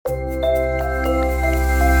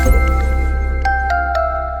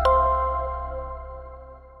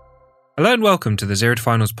Hello and welcome to the Zero to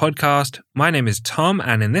Finals podcast. My name is Tom,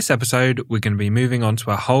 and in this episode, we're going to be moving on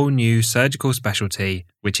to a whole new surgical specialty,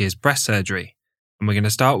 which is breast surgery. And we're going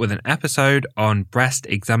to start with an episode on breast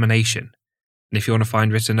examination. And if you want to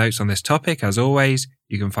find written notes on this topic, as always,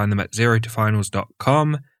 you can find them at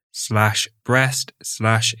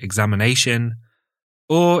zerotofinals.com/breast/examination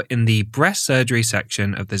or in the breast surgery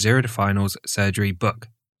section of the Zero to Finals surgery book.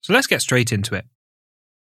 So let's get straight into it.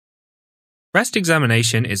 Breast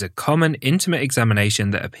examination is a common intimate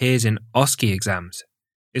examination that appears in OSCE exams.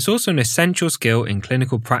 It's also an essential skill in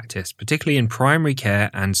clinical practice, particularly in primary care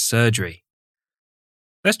and surgery.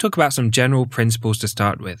 Let's talk about some general principles to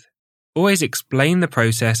start with. Always explain the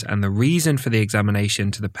process and the reason for the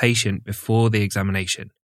examination to the patient before the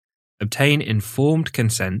examination. Obtain informed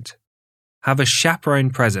consent. Have a chaperone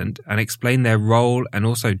present and explain their role and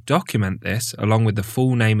also document this along with the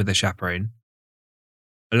full name of the chaperone.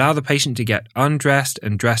 Allow the patient to get undressed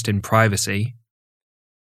and dressed in privacy.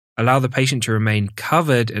 Allow the patient to remain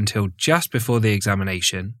covered until just before the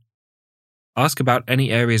examination. Ask about any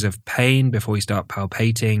areas of pain before you start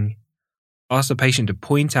palpating. Ask the patient to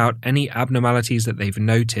point out any abnormalities that they've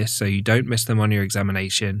noticed so you don't miss them on your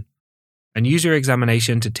examination. And use your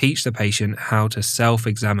examination to teach the patient how to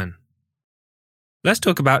self-examine. Let's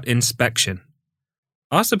talk about inspection.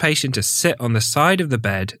 Ask the patient to sit on the side of the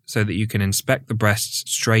bed so that you can inspect the breasts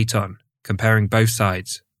straight on, comparing both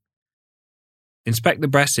sides. Inspect the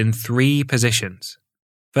breasts in 3 positions.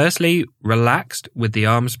 Firstly, relaxed with the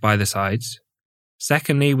arms by the sides.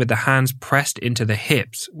 Secondly, with the hands pressed into the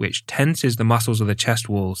hips, which tenses the muscles of the chest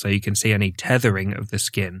wall so you can see any tethering of the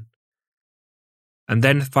skin. And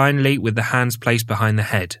then finally, with the hands placed behind the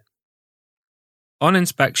head. On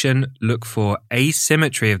inspection, look for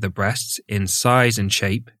asymmetry of the breasts in size and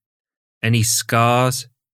shape, any scars,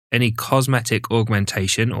 any cosmetic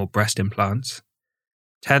augmentation or breast implants,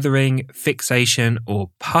 tethering, fixation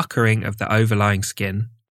or puckering of the overlying skin,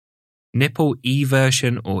 nipple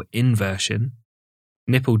eversion or inversion,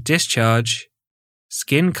 nipple discharge,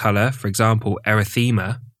 skin color, for example,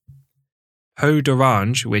 erythema, peau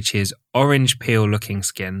d'orange, which is orange peel-looking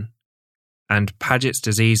skin, and Paget's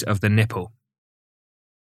disease of the nipple.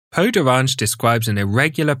 Peau d'orange describes an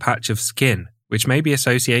irregular patch of skin which may be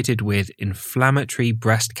associated with inflammatory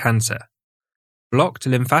breast cancer. Blocked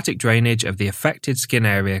lymphatic drainage of the affected skin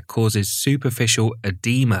area causes superficial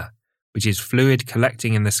edema, which is fluid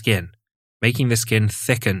collecting in the skin, making the skin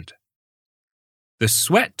thickened. The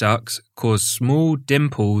sweat ducts cause small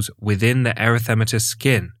dimples within the erythematous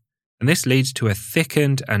skin, and this leads to a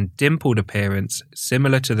thickened and dimpled appearance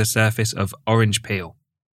similar to the surface of orange peel.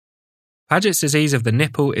 Paget's disease of the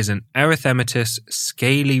nipple is an erythematous,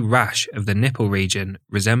 scaly rash of the nipple region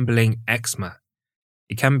resembling eczema.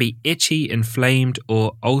 It can be itchy, inflamed,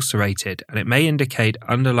 or ulcerated, and it may indicate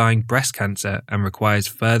underlying breast cancer and requires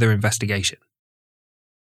further investigation.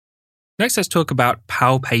 Next, let's talk about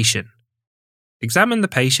palpation. Examine the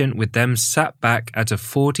patient with them sat back at a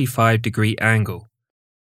 45-degree angle.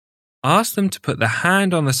 Ask them to put the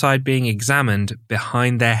hand on the side being examined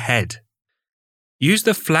behind their head. Use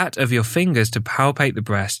the flat of your fingers to palpate the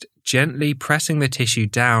breast, gently pressing the tissue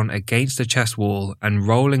down against the chest wall and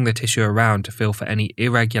rolling the tissue around to feel for any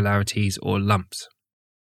irregularities or lumps.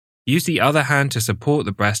 Use the other hand to support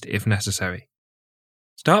the breast if necessary.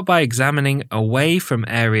 Start by examining away from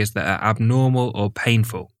areas that are abnormal or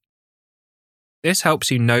painful. This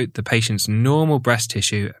helps you note the patient's normal breast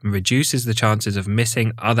tissue and reduces the chances of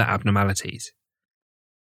missing other abnormalities.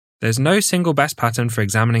 There's no single best pattern for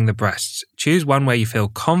examining the breasts. Choose one where you feel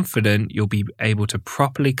confident you'll be able to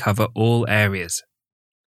properly cover all areas.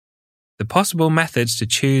 The possible methods to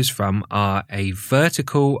choose from are a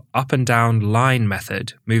vertical up and down line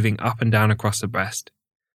method, moving up and down across the breast,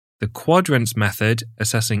 the quadrants method,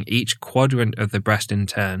 assessing each quadrant of the breast in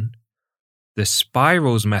turn, the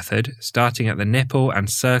spirals method, starting at the nipple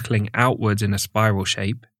and circling outwards in a spiral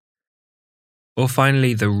shape, or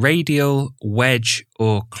finally, the radial, wedge,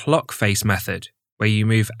 or clock face method, where you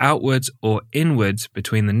move outwards or inwards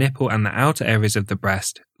between the nipple and the outer areas of the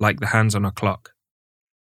breast, like the hands on a clock.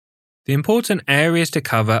 The important areas to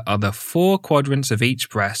cover are the 4 quadrants of each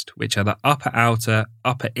breast, which are the upper outer,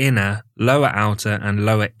 upper inner, lower outer, and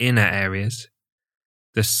lower inner areas,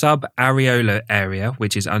 the subareolar area,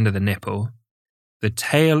 which is under the nipple, the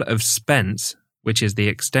tail of Spence, which is the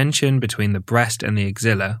extension between the breast and the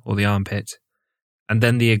axilla, or the armpit, and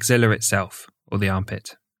then the axilla itself, or the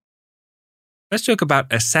armpit. Let's talk about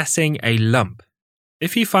assessing a lump.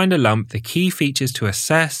 If you find a lump, the key features to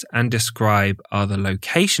assess and describe are the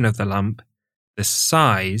location of the lump, the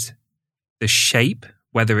size, the shape,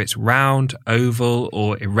 whether it's round, oval,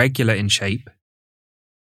 or irregular in shape,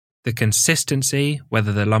 the consistency,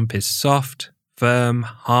 whether the lump is soft, firm,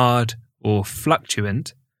 hard, or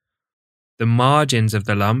fluctuant, the margins of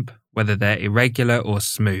the lump, whether they're irregular or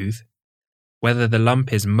smooth, whether the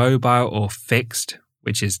lump is mobile or fixed,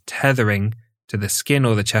 which is tethering to the skin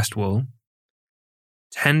or the chest wall,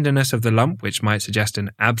 tenderness of the lump, which might suggest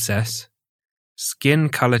an abscess, skin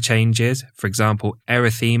color changes, for example,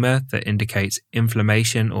 erythema that indicates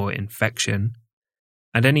inflammation or infection,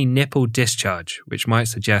 and any nipple discharge, which might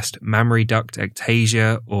suggest mammary duct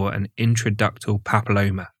ectasia or an intraductal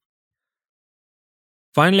papilloma.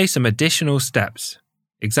 Finally, some additional steps.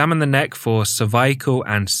 Examine the neck for cervical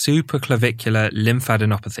and supraclavicular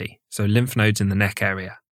lymphadenopathy, so lymph nodes in the neck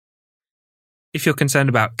area. If you're concerned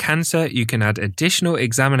about cancer, you can add additional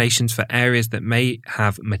examinations for areas that may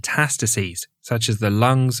have metastases, such as the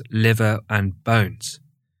lungs, liver, and bones.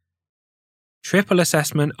 Triple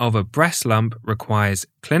assessment of a breast lump requires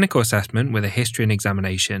clinical assessment with a history and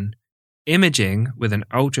examination, imaging with an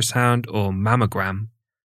ultrasound or mammogram,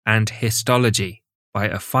 and histology by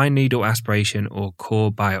a fine needle aspiration or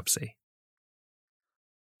core biopsy.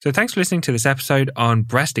 So thanks for listening to this episode on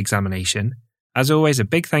breast examination. As always, a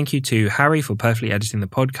big thank you to Harry for perfectly editing the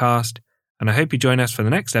podcast, and I hope you join us for the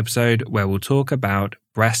next episode where we'll talk about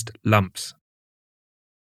breast lumps.